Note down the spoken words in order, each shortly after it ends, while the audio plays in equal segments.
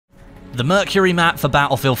The Mercury map for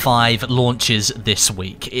Battlefield 5 launches this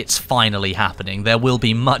week. It's finally happening. There will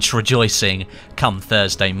be much rejoicing come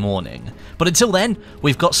Thursday morning. But until then,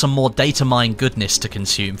 we've got some more data mine goodness to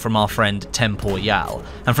consume from our friend Temporyal.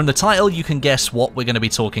 And from the title, you can guess what we're going to be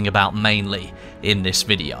talking about mainly in this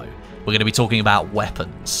video. We're going to be talking about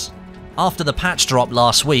weapons. After the patch drop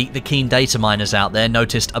last week, the keen data miners out there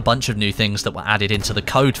noticed a bunch of new things that were added into the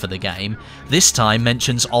code for the game. This time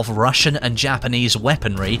mentions of Russian and Japanese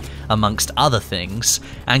weaponry, amongst other things,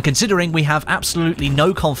 and considering we have absolutely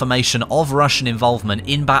no confirmation of Russian involvement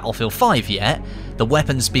in Battlefield 5 yet, the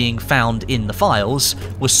weapons being found in the files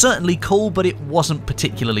was certainly cool, but it wasn't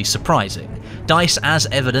particularly surprising. DICE, as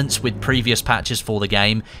evidence with previous patches for the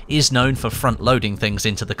game, is known for front-loading things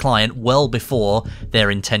into the client well before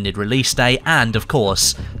their intended release day, and of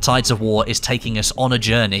course, Tides of War is taking us on a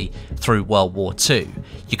journey through World War II.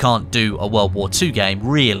 You can't do a World War II game,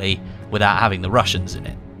 really, without having the Russians in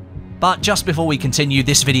it. But just before we continue,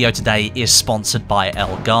 this video today is sponsored by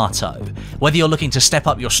Elgato. Whether you're looking to step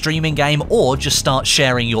up your streaming game or just start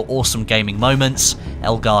sharing your awesome gaming moments,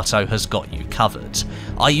 Elgato has got you covered.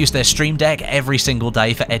 I use their Stream Deck every single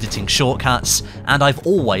day for editing shortcuts, and I've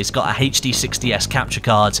always got a HD60S capture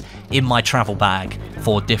card in my travel bag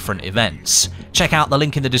for different events. Check out the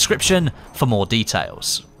link in the description for more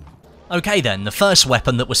details. Okay then, the first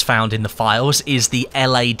weapon that was found in the files is the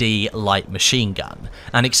LAD light machine gun,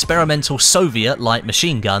 an experimental Soviet light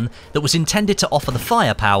machine gun that was intended to offer the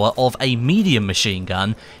firepower of a medium machine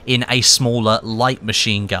gun in a smaller light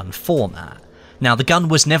machine gun format. Now, the gun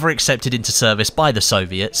was never accepted into service by the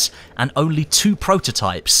Soviets, and only 2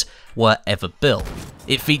 prototypes were ever built.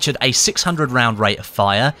 It featured a 600 round rate of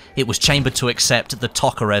fire, it was chambered to accept the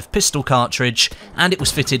Tokarev pistol cartridge, and it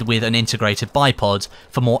was fitted with an integrated bipod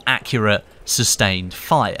for more accurate, sustained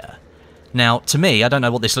fire. Now, to me, I don't know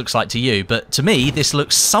what this looks like to you, but to me this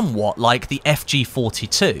looks somewhat like the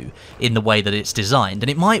FG42 in the way that it's designed, and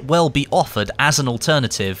it might well be offered as an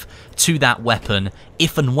alternative to that weapon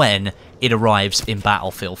if and when it arrives in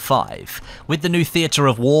Battlefield 5. With the new theatre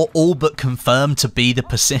of war all but confirmed to be the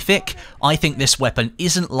Pacific, I think this weapon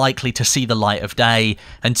isn't likely to see the light of day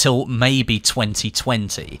until maybe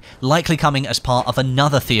 2020, likely coming as part of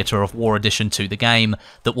another theatre of war addition to the game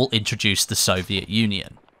that will introduce the Soviet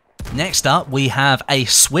Union. Next up, we have a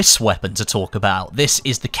Swiss weapon to talk about. This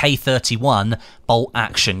is the K31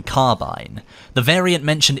 bolt-action carbine. The variant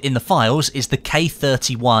mentioned in the files is the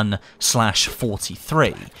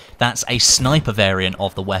K31/43. That's a sniper variant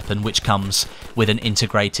of the weapon, which comes with an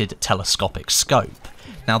integrated telescopic scope.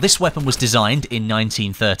 Now, this weapon was designed in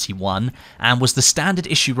 1931 and was the standard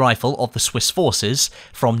issue rifle of the Swiss forces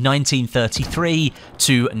from 1933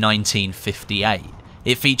 to 1958.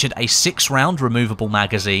 It featured a 6-round removable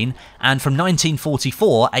magazine, and from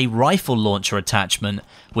 1944 a rifle launcher attachment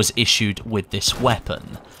was issued with this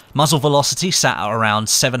weapon. Muzzle velocity sat at around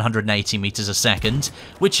 780 meters a second,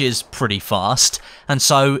 which is pretty fast, and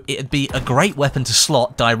so it'd be a great weapon to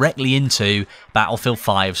slot directly into Battlefield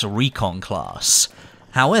 5's recon class.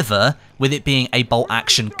 However, with it being a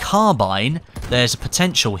bolt-action carbine, there's a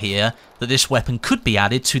potential here that this weapon could be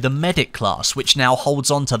added to the medic class, which now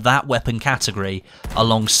holds on to that weapon category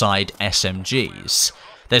alongside SMGs.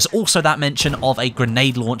 There's also that mention of a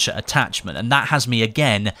grenade launcher attachment, and that has me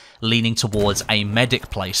again leaning towards a medic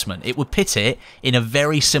placement. It would pit it in a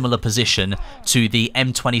very similar position to the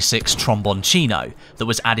M26 Tromboncino that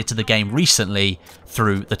was added to the game recently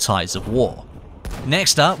through the Tides of War.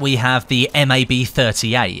 Next up, we have the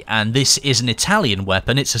MAB-38, and this is an Italian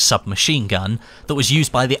weapon. It's a submachine gun that was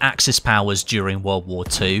used by the Axis powers during World War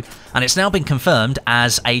II, and it's now been confirmed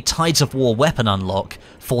as a Tides of War weapon unlock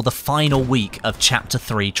for the final week of Chapter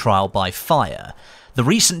 3 Trial by Fire. The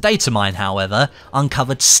recent data mine, however,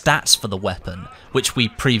 uncovered stats for the weapon, which we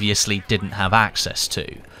previously didn't have access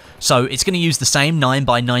to. So it's going to use the same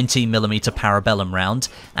 9x19mm parabellum round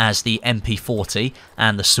as the MP40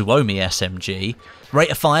 and the Suomi SMG.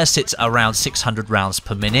 Rate of fire sits around 600 rounds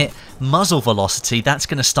per minute. Muzzle velocity, that's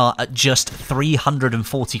going to start at just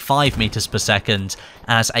 345 meters per second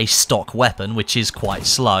as a stock weapon, which is quite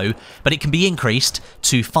slow, but it can be increased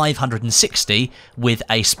to 560 with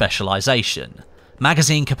a specialization.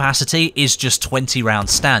 Magazine capacity is just 20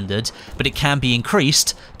 rounds standard, but it can be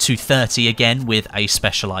increased to 30 again with a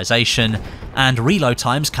specialization, and reload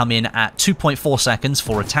times come in at 2.4 seconds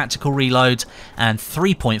for a tactical reload and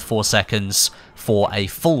 3.4 seconds for a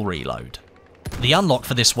full reload. The unlock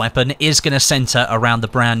for this weapon is going to centre around the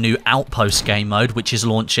brand new Outpost game mode, which is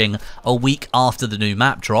launching a week after the new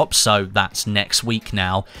map drop, so that's next week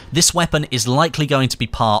now. This weapon is likely going to be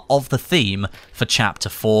part of the theme for Chapter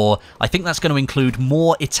 4. I think that's going to include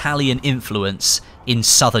more Italian influence in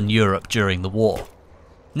southern Europe during the war.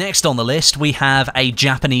 Next on the list, we have a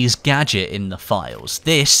Japanese gadget in the files.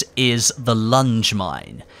 This is the lunge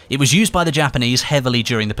mine. It was used by the Japanese heavily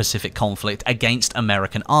during the Pacific conflict against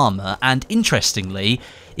American armor, and interestingly,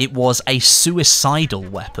 it was a suicidal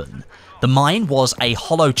weapon. The mine was a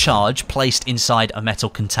hollow charge placed inside a metal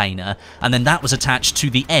container, and then that was attached to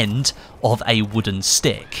the end of a wooden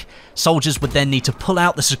stick. Soldiers would then need to pull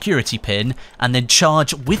out the security pin and then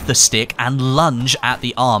charge with the stick and lunge at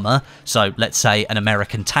the armor, so let's say an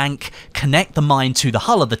American tank, connect the mine to the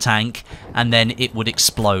hull of the tank, and then it would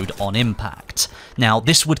explode on impact. Now,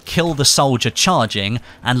 this would kill the soldier charging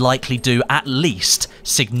and likely do at least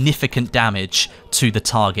significant damage to the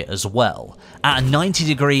target as well. At a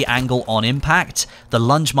 90-degree angle on impact, the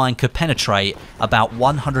lunge mine could penetrate about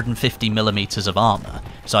 150mm of armor,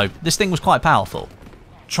 so this thing was quite powerful.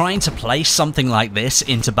 Trying to place something like this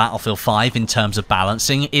into Battlefield 5 in terms of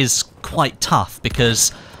balancing is quite tough,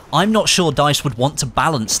 because I'm not sure DICE would want to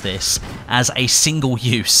balance this as a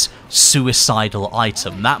single-use, suicidal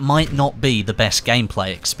item. That might not be the best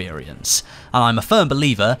gameplay experience. And I'm a firm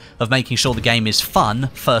believer of making sure the game is fun,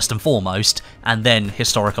 first and foremost, and then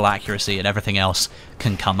historical accuracy and everything else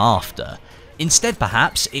can come after. Instead,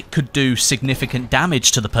 perhaps, it could do significant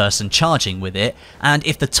damage to the person charging with it, and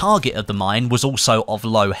if the target of the mine was also of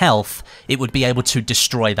low health, it would be able to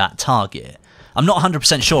destroy that target. I'm not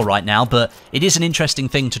 100% sure right now, but it is an interesting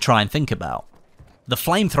thing to try and think about. The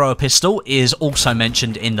flamethrower pistol is also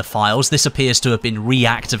mentioned in the files. This appears to have been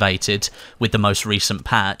reactivated with the most recent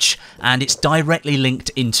patch, and it's directly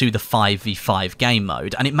linked into the 5v5 game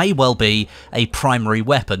mode, and it may well be a primary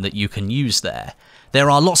weapon that you can use there. There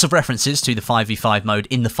are lots of references to the 5v5 mode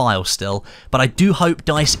in the file still, but I do hope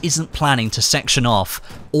DICE isn't planning to section off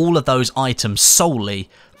all of those items solely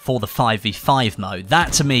for the 5v5 mode.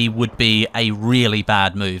 That to me would be a really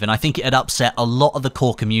bad move, and I think it'd upset a lot of the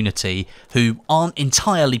core community who aren't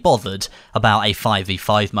entirely bothered about a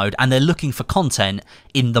 5v5 mode, and they're looking for content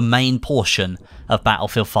in the main portion of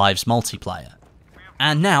Battlefield 5's multiplayer.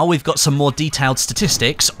 And now we've got some more detailed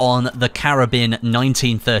statistics on the Carabin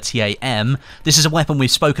 1938M. This is a weapon we've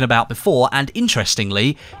spoken about before, and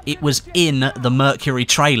interestingly, it was in the Mercury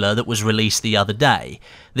trailer that was released the other day.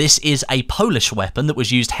 This is a Polish weapon that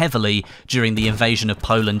was used heavily during the invasion of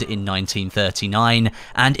Poland in 1939,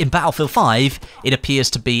 and in Battlefield 5, it appears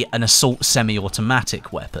to be an assault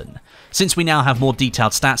semi-automatic weapon. Since we now have more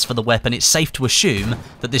detailed stats for the weapon, it's safe to assume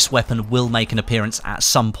that this weapon will make an appearance at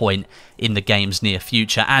some point in the game's near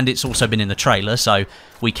future, and it's also been in the trailer, so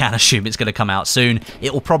we can assume it's going to come out soon.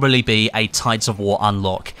 It will probably be a Tides of War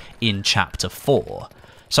unlock in Chapter 4.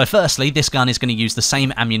 So firstly, this gun is going to use the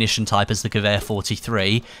same ammunition type as the Gewehr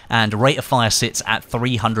 43, and rate of fire sits at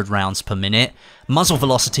 300 rounds per minute. Muzzle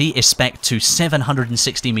velocity is spec'd to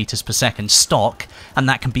 760 meters per second stock, and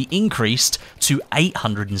that can be increased to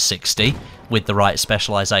 860 with the right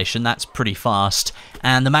specialization. That's pretty fast.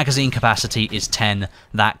 And the magazine capacity is 10,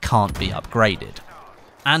 that can't be upgraded.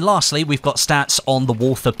 And lastly, we've got stats on the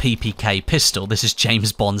Walther PPK pistol. This is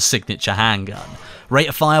James Bond's signature handgun. Rate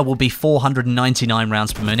of fire will be 499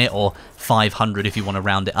 rounds per minute, or 500 if you want to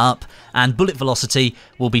round it up, and bullet velocity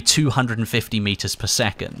will be 250 meters per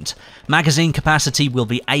second. Magazine capacity will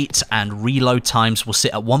be 8, and reload times will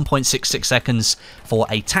sit at 1.66 seconds for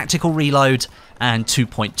a tactical reload, and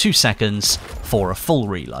 2.2 seconds for a full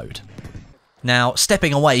reload. Now,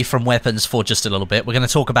 stepping away from weapons for just a little bit, we're going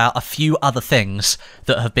to talk about a few other things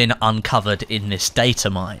that have been uncovered in this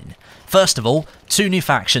data mine. First of all, 2 new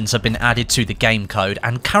factions have been added to the game code,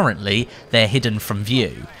 and currently they're hidden from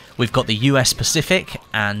view. We've got the US Pacific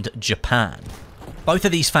and Japan. Both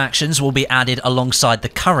of these factions will be added alongside the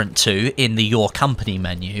current 2 in the Your Company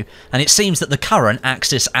menu, and it seems that the current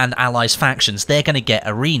Axis and Allies factions, they're going to get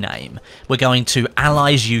a rename. We're going to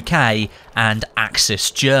Allies UK and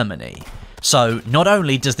Axis Germany. So, not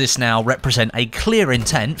only does this now represent a clear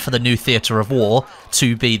intent for the new theatre of war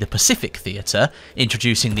to be the Pacific theatre,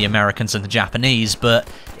 introducing the Americans and the Japanese,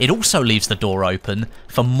 but it also leaves the door open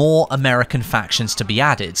for more American factions to be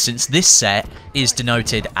added, since this set is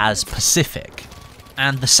denoted as Pacific.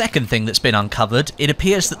 And the second thing that's been uncovered, it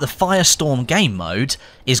appears that the Firestorm game mode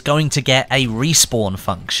is going to get a respawn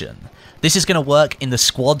function. This is going to work in the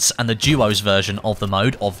squads and the duos version of the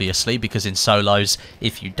mode, obviously, because in solos,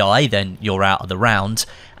 if you die, then you're out of the round.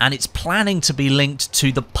 And it's planning to be linked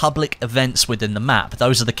to the public events within the map.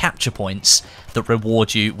 Those are the capture points that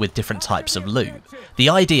reward you with different types of loot. The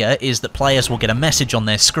idea is that players will get a message on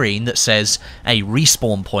their screen that says a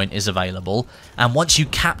respawn point is available, and once you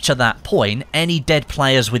capture that point, any dead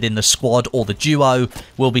players within the squad or the duo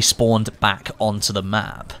will be spawned back onto the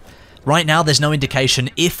map. Right now, there's no indication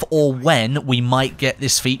if or when we might get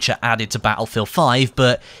this feature added to Battlefield 5,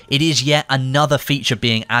 but it is yet another feature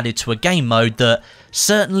being added to a game mode that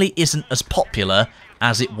certainly isn't as popular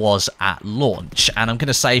as it was at launch. And I'm going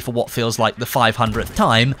to say, for what feels like the 500th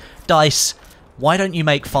time, DICE, why don't you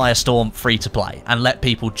make Firestorm free to play and let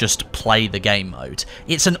people just play the game mode?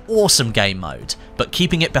 It's an awesome game mode, but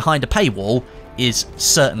keeping it behind a paywall is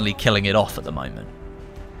certainly killing it off at the moment.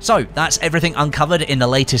 So, that's everything uncovered in the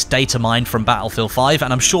latest data mine from Battlefield 5,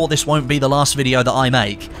 and I'm sure this won't be the last video that I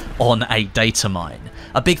make on a data mine.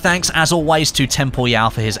 A big thanks, as always, to Temple Yao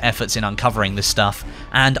for his efforts in uncovering this stuff,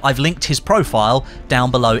 and I've linked his profile down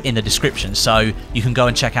below in the description, so you can go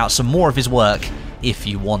and check out some more of his work if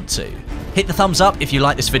you want to. Hit the thumbs up if you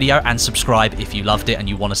like this video, and subscribe if you loved it and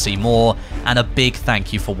you want to see more, and a big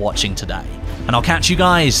thank you for watching today. And I'll catch you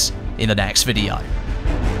guys in the next video.